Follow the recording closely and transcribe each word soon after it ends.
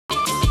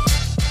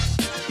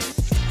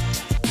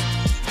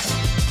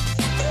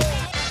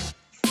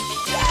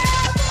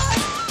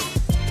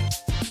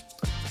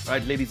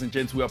Right, ladies and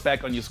gents, we are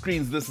back on your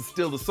screens. This is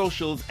still The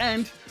Socials,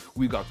 and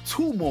we got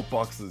 2 more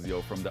boxers,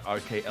 yo, from the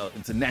RKL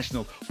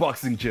International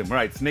Boxing Gym.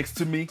 Right, next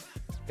to me,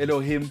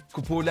 Elohim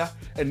Kupula,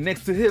 and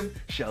next to him,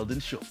 Sheldon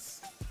Schultz.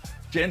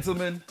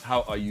 Gentlemen,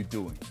 how are you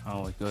doing?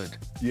 Oh, good.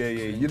 Yeah,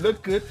 you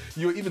look good.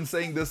 You were even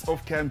saying this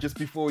off cam just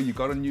before you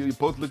got on. You're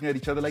both looking at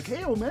each other like,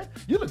 hey, oh man,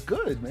 you look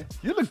good, man.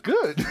 You look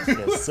good.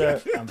 Yes,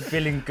 sir. I'm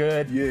feeling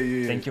good.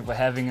 Yeah. Thank you for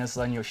having us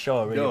on your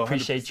show. I really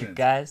appreciate you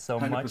guys so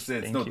much.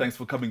 100%. Thanks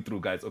for coming through,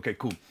 guys. Okay,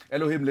 cool.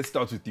 Elohim, let's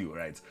start with you,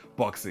 right?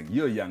 Boxing.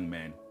 You're a young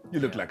man. You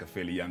look like a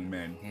fairly young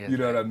man. Yes, you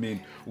know what I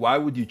mean? Why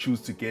would you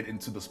choose to get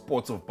into the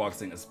sport of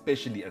boxing,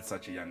 especially at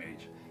such a young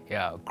age?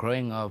 Yeah,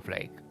 growing up,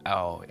 like,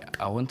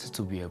 I wanted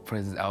to be a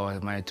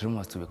president. My dream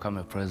was to become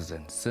a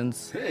president.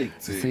 Since,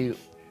 see,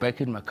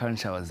 back in my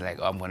country, I was like,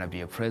 oh, I'm going to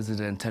be a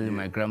president, telling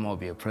my grandma I'll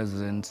be a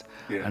president.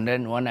 And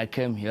then when I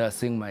came here,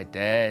 seeing my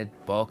dad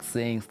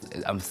boxing,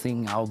 I'm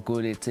seeing how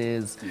good it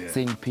is,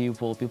 seeing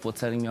people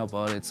telling me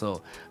about it.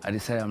 So I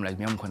decided, I'm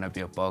like, I'm going to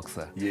be a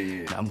boxer.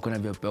 I'm going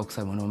to be a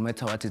boxer. No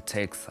matter what it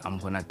takes, I'm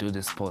going to do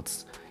the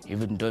sports.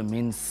 Even though it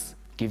means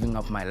giving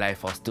up my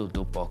life, I'll still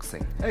do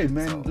boxing. Hey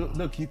man,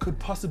 look, you could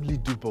possibly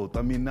do both.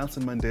 I mean,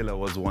 Nelson Mandela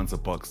was once a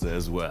boxer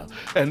as well.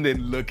 And then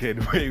look at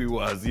where he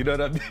was, you know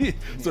what I mean?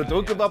 So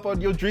don't give up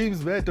on your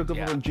dreams, man. Don't give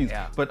up on your dreams.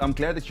 But I'm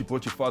glad that you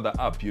brought your father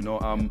up, you know.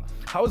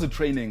 How was the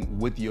training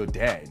with your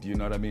dad, you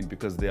know what I mean?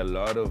 Because there are a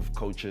lot of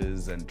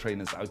coaches and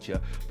trainers out here,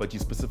 but you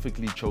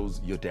specifically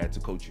chose your dad to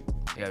coach you.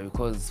 Yeah,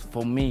 because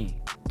for me,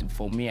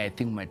 I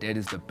think my dad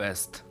is the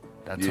best.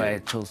 That's why I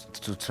chose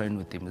to train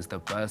with him. He's the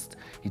best.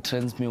 He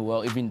trains me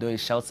well, even though he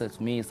shouts at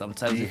me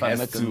sometimes if I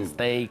make a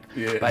mistake.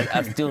 But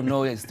I still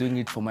know he's doing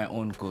it for my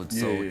own good.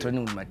 So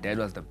training with my dad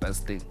was the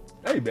best thing.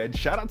 Hey man,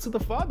 shout out to the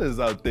fathers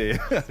out there.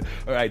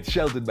 All right,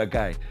 Sheldon, my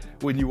guy.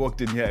 When you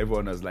walked in here,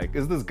 everyone was like,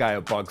 is this guy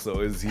a boxer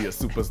or is he a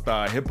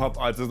superstar, hip-hop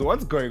artist?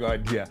 What's going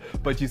on here?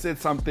 But you said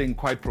something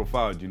quite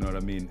profound, you know what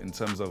I mean? In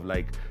terms of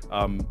like,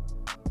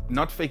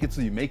 not fake it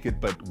till you make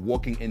it, but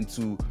walking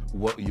into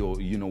what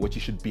what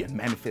you should be and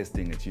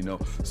manifesting it, you know.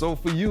 So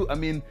for you, I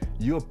mean,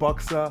 you're a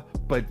boxer,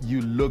 but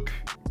you look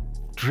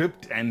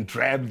dripped and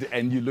drabbed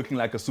and you're looking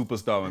like a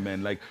superstar, my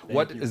man. Like,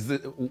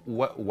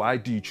 why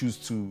do you choose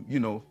to,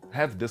 you know,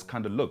 have this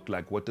kind of look?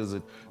 Like, what does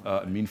it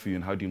mean for you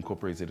and how do you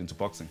incorporate it into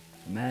boxing?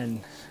 Man,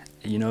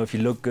 you know, if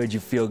you look good, you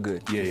feel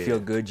good. You feel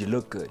good, you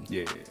look good.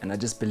 And I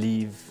just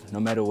believe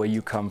no matter where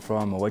you come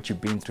from or what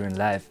you've been through in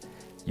life,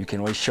 you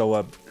can always show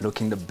up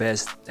looking the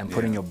best and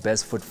putting your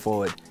best foot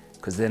forward.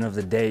 Because at the end of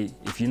the day,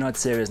 if you're not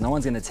serious, no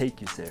one's going to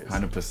take you serious.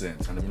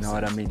 100%. You know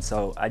what I mean?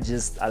 So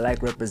I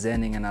like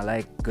representing and I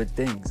like good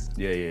things.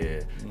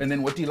 And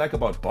then what do you like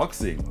about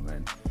boxing,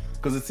 man?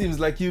 Because it seems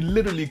like you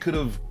literally could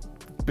have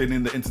been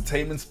in the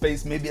entertainment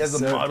space, maybe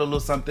as a model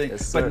or something.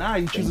 But now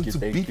you're choosing to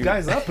beat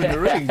guys up in the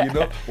ring, you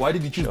know? Why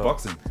did you choose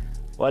boxing?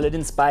 Well, it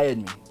inspired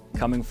me.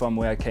 Coming from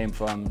where I came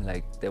from,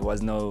 like, there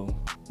was no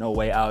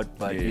way out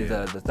but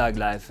either the thug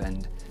life,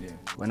 and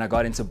when I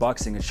got into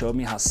boxing, it showed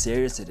me how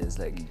serious it is.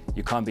 Like,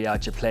 you can't be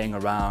out here playing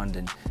around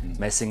and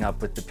messing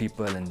up with the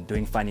people and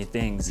doing funny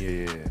things.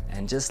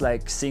 And just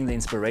like seeing the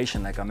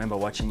inspiration, like I remember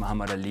watching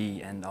Muhammad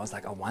Ali and I was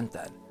like, I want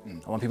that.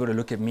 I want people to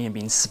look at me and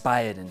be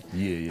inspired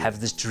and have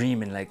this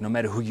dream, and like, no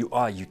matter who you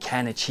are, you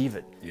can achieve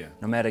it.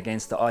 No matter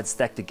against the odds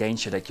stacked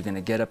against you, like, you're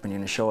gonna get up and you're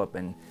gonna show up.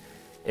 And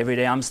every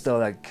day I'm still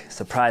like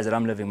surprised that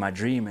I'm living my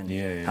dream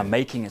and I'm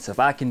making it. So if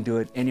I can do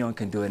it, anyone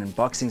can do it. And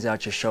boxing's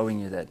out here showing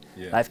you that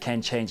life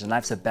can change and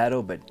life's a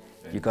battle, but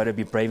you got to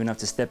be brave enough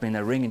to step in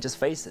the ring and just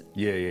face it.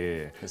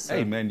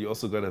 Hey man, you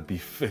also got to be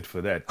fit for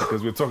that,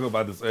 because we were talking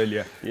about this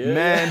earlier.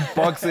 Man,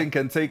 boxing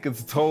can take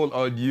its toll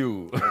on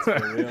you. That's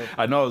for real.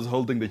 I know I was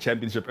holding the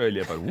championship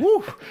earlier, but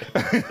woo!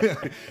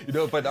 You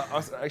know, but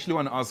I actually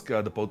want to ask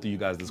the both of you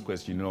guys this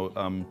question. You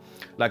know,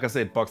 like I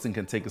said, boxing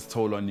can take its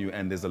toll on you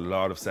and there's a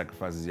lot of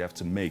sacrifices you have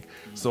to make.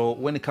 So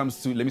when it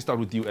comes to, let me start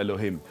with you,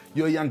 Elohim.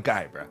 You're a young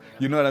guy, bro.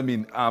 You know what I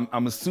mean?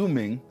 I'm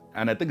assuming,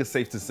 and I think it's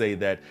safe to say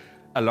that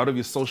a lot of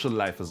your social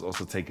life is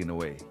also taken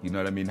away. You know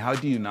what I mean? How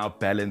do you now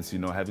balance, you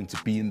know, having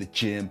to be in the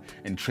gym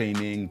and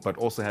training, but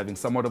also having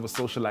somewhat of a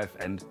social life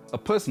and a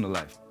personal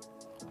life?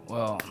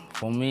 Well,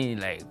 for me,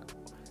 like,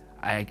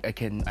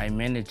 I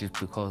manage it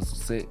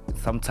because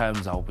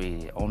sometimes I'll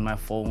be on my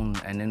phone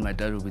and then my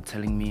dad will be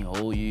telling me,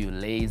 oh, you're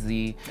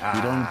lazy,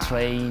 you don't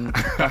train,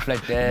 stuff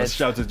like that. Must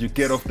shout at you,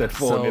 get off that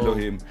phone,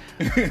 Elohim.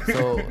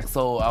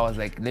 so I was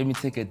like, let me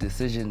take a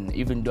decision.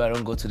 Even though I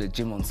don't go to the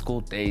gym on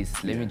school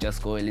days, let me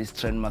just go at least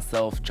train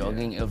myself,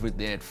 jogging every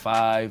day at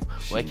 5,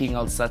 working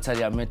out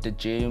Saturday, I'm at the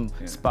gym,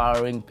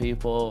 sparring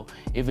people.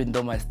 Even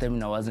though my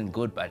stamina wasn't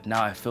good, but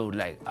now I feel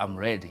like I'm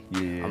ready.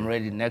 I'm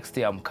ready. Next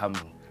year, I'm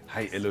coming.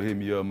 Hi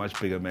Elohim, you're a much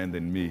bigger man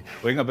than me.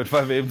 Waking up at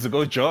 5 a.m. to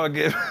go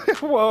jogging.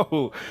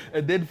 Whoa.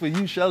 And then for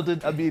you,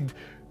 Sheldon, I mean,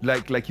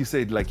 like you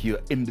said, like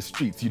you're in the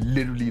streets. You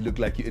literally look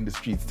like you're in the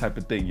streets, type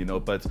of thing, you know.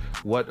 But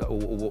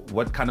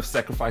what kind of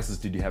sacrifices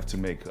did you have to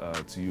make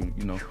to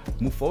you know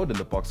move forward in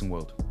the boxing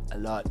world? A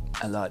lot.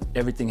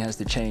 Everything has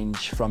to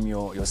change from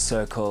your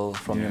circle,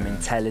 from your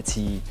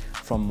mentality,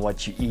 from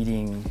what you're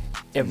eating.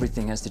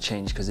 Everything has to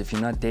change, because if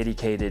you're not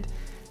dedicated,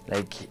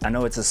 like, I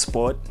know it's a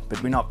sport,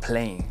 but we're not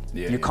playing.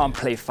 You can't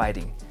play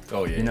fighting.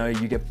 Oh yeah. You know,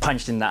 you get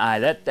punched in the eye.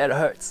 That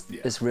hurts.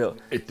 It's real.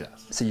 It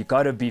does. So you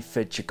gotta be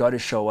fit. You gotta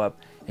show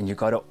up, and you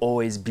gotta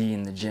always be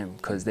in the gym,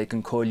 because they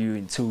can call you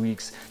in 2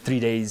 weeks, 3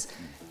 days.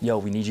 Yo,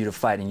 we need you to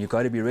fight, and you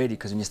gotta be ready,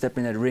 because when you step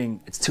in that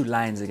ring, it's 2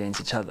 lions against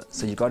each other.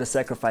 So you gotta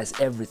sacrifice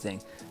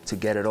everything to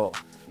get it all.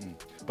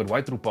 But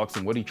why through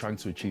boxing? What are you trying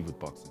to achieve with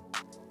boxing?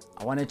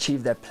 I want to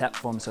achieve that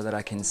platform so that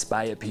I can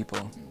inspire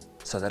people,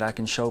 so that I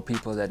can show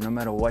people that no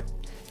matter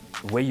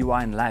where you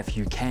are in life,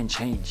 you can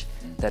change.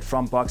 That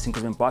from boxing,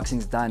 because when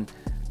boxing's done,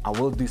 I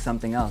will do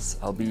something else.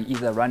 I'll be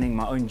either running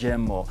my own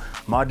gym or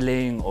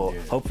modeling, or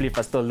hopefully if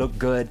I still look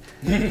good,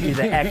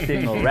 either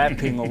acting or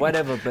rapping or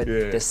whatever, but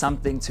there's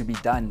something to be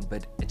done.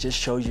 But it just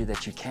shows you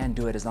that you can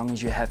do it as long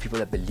as you have people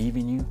that believe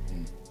in you.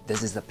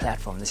 This is the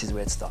platform. This is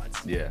where it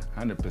starts. Yeah,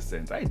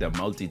 100%. Right, the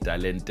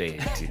multi-talented.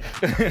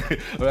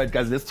 All right,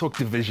 guys, let's talk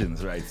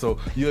divisions, right? So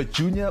you're a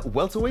junior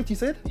welterweight, you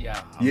said?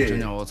 Yeah, I'm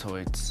junior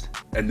welterweight.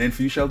 And then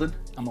for you, Sheldon?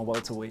 I'm a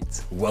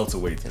welterweight.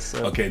 Welterweight. Yes,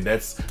 sir. Okay,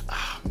 that's,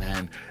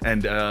 man.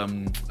 And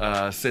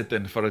Seth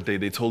and Faraday,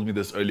 they told me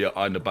this earlier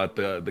on about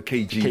the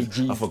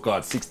kgs. I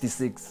forgot.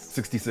 66.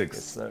 66.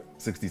 Yes, sir.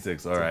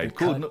 66. All right,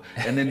 cool. No,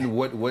 and then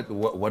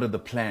what are the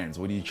plans?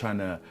 What are you trying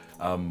to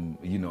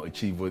you know,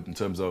 achieve with in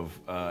terms of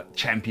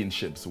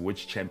championships?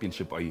 Which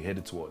championship are you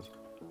headed towards?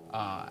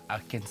 I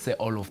can say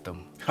all of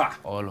them. Ha!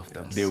 All of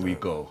them. There we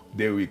go.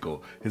 There we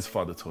go. His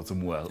father taught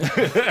him well.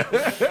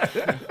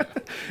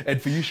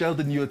 And for you,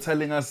 Sheldon, you were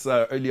telling us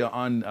earlier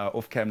on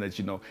off cam that,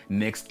 you know,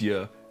 next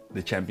year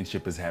the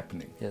championship is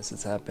happening. Yes,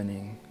 it's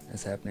happening.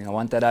 It's happening. I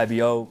want that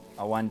IBO.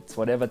 I want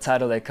whatever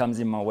title that comes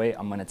in my way,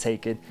 I'm going to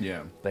take it.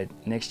 Yeah. But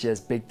next year's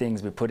big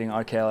things. We're putting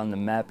RKL on the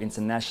map,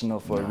 international,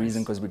 for a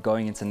reason, because we're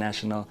going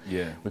international.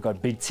 Yeah. We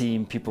got big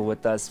team, people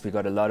with us. We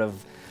got a lot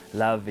of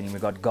love, and we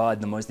got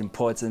God, the most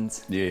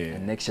important. Yeah.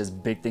 And next year's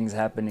big things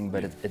happening,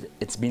 but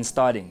it's been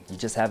starting. You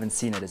just haven't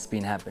seen it. It's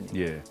been happening.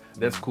 Yeah,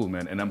 that's cool,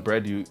 man. And I'm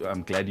glad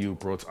you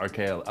brought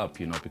RKL up,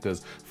 you know,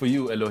 because for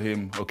you,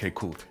 Elohim, okay,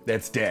 cool,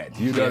 that's dad.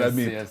 You know what I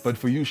mean? Yes. But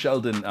for you,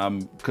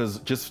 Sheldon, because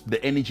just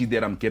the energy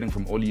that I'm getting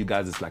from all of you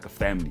guys is like a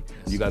family.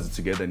 You guys are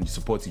together and you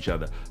support each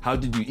other. How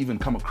did you even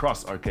come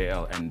across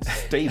RKL and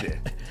stay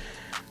there?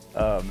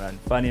 Oh man,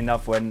 funny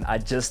enough, when I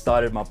just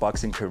started my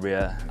boxing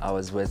career, I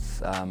was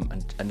with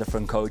a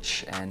different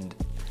coach, and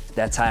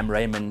that time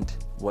Raymond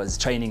was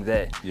training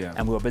there. Yeah.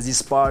 And we were busy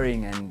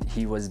sparring, and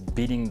he was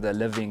beating the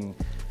living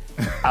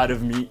out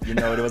of me, you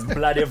know, there was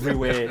blood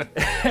everywhere.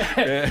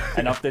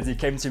 And after he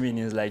came to me and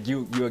he was like,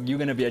 you're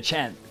gonna be a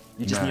champ.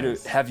 You just need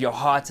to have your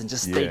heart and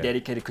just stay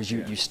dedicated, because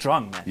you're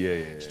strong,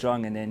 man.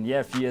 Strong. And then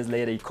a few years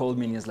later he called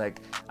me and he was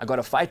like, I got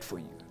a fight for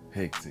you.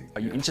 Hectic.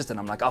 Are you interested?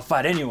 I'm like, I'll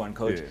fight anyone,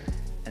 coach.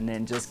 And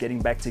then just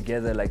getting back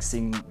together, like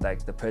seeing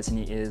like the person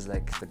he is,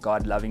 like the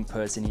God-loving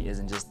person he is,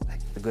 and just like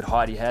the good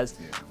heart he has.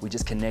 We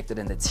just connected,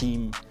 and the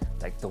team,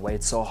 like the way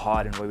it's so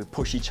hard and the way we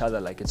push each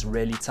other, like it's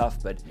really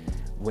tough. But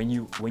when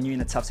you're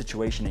in a tough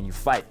situation and you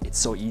fight, it's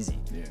so easy,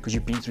 because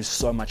you've been through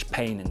so much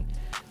pain and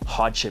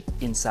hardship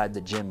inside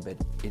the gym. But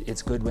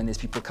it's good when there's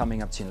people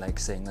coming up to you and like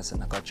saying,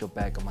 listen, I got your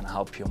back, I'm gonna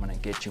help you, I'm gonna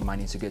get you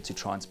money to get to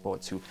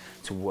transport to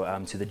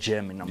the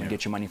gym, and I'm gonna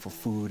get you money for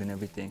food and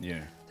everything.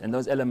 And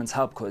those elements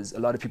help, because a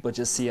lot of people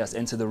just see us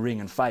enter the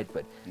ring and fight,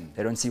 but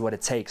they don't see what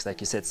it takes,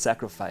 like you said,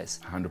 sacrifice.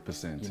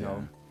 100%, you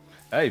know.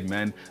 Hey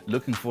man,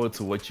 looking forward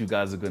to what you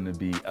guys are going to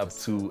be up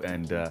to,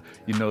 and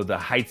you know, the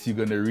heights you're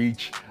going to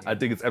reach. I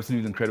think it's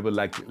absolutely incredible.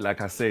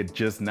 Like I said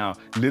just now,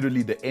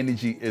 literally the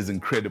energy is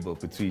incredible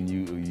between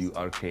you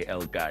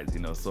RKL guys, you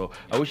know. So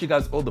I wish you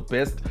guys all the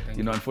best.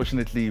 You know,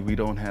 unfortunately we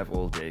don't have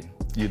all day,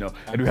 you know,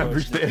 and we have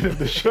reached the end of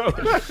the show.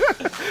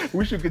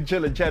 Wish we could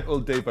chill and chat all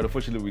day, but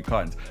unfortunately we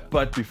can't.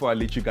 But before I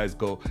let you guys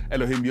go,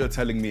 Elohim, you're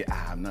telling me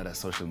I'm not a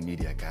social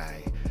media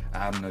guy.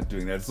 I'm not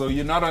doing that. So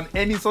you're not on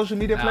any social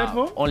media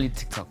platform? Only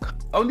TikTok.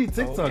 Only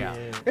TikTok?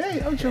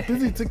 Hey, aren't you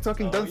busy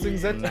TikToking, dancing?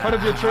 Is that part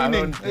of your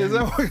training? Is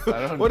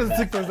that what is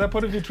TikTok? Is that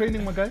part of your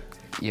training, my guy?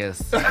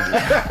 Yes.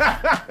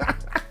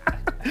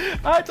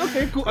 Alright,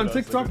 okay, cool. On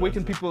TikTok, where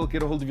can people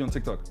get a hold of you on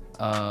TikTok?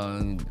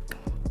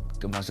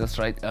 You must just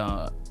write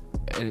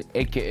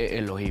AKA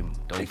Elohim.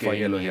 Don't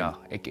find me. Yeah,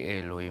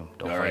 AKA Elohim.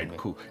 Don't find me. Alright,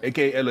 cool.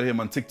 AKA Elohim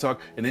on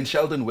TikTok. And then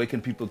Sheldon, where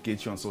can people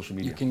get you on social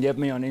media? You can get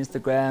me on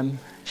Instagram,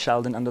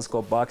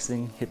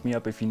 Sheldon_boxing. Hit me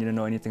up if you need to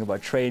know anything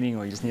about training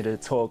or you just need to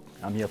talk.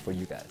 I'm here for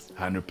you guys.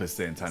 100%,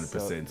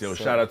 100%. Yo,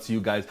 shout out to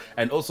you guys.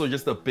 And also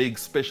just a big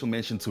special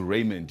mention to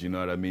Raymond, you know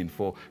what I mean,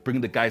 for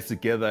bringing the guys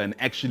together and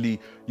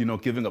actually, you know,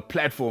 giving a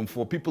platform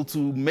for people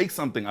to make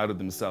something out of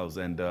themselves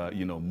and,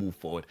 you know, move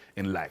forward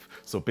in life.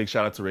 So big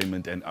shout out to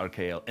Raymond and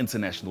RKL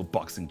International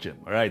boxing gym.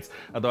 All right.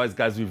 Otherwise,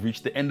 guys, we've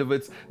reached the end of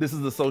it. This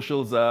is the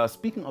socials.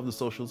 Speaking of the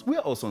socials, we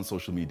are also on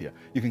social media.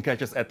 You can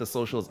catch us at the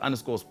socials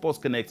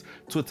 _SportsConnect,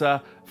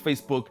 Twitter,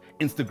 Facebook,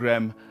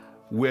 Instagram.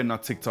 We're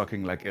not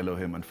TikToking like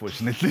Elohim,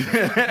 unfortunately,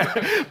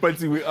 but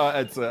we are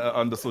at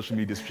on the social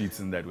media streets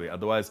in that way.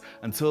 Otherwise,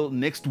 until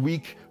next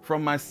week,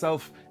 from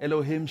myself,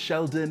 Elohim,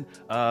 Sheldon,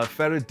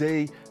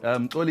 Faraday,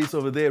 Olis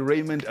over there,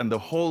 Raymond, and the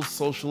whole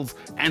socials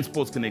and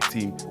Sports Connect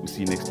team, we'll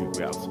see you next week.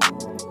 We're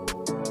out.